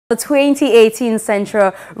The 2018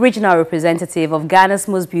 Central Regional Representative of Ghana's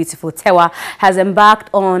Most Beautiful, TEWA, has embarked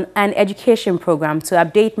on an education program to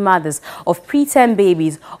update mothers of preterm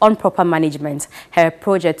babies on proper management. Her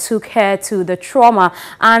project took her to the Trauma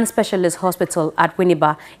and Specialist Hospital at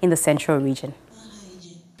Winneba in the Central Region.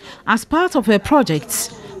 As part of her projects,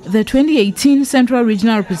 the 2018 Central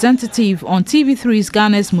Regional Representative on TV3's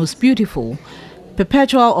Ghana's Most Beautiful,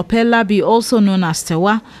 Perpetual Opelabi, also known as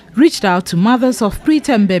TEWA, reached out to mothers of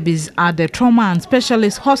preterm babies at the Trauma and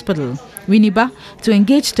Specialist Hospital, Winneba, to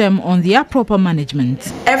engage them on their proper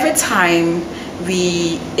management. Every time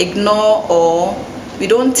we ignore or we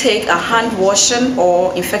don't take a hand washing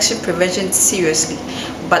or infection prevention seriously.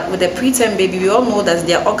 But with a preterm baby, we all know that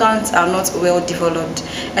their organs are not well developed,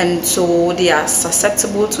 and so they are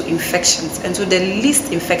susceptible to infections. And so the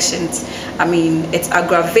least infections, it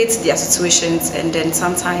aggravates their situations, and then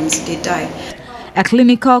sometimes they die. A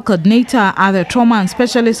clinical coordinator at the Trauma and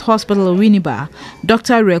Specialist Hospital Winneba,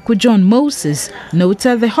 Dr. Reku John Moses,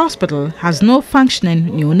 noted the hospital has no functioning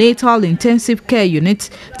neonatal intensive care unit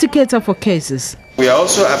to cater for cases. We are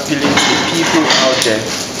also appealing to people out there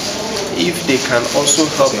if they can also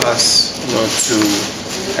help us, to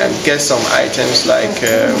get some items like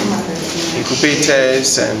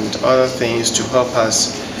incubators and other things to help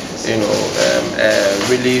us,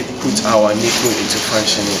 really put our NICU into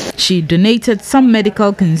functioning. She donated some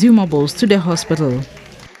medical consumables to the hospital.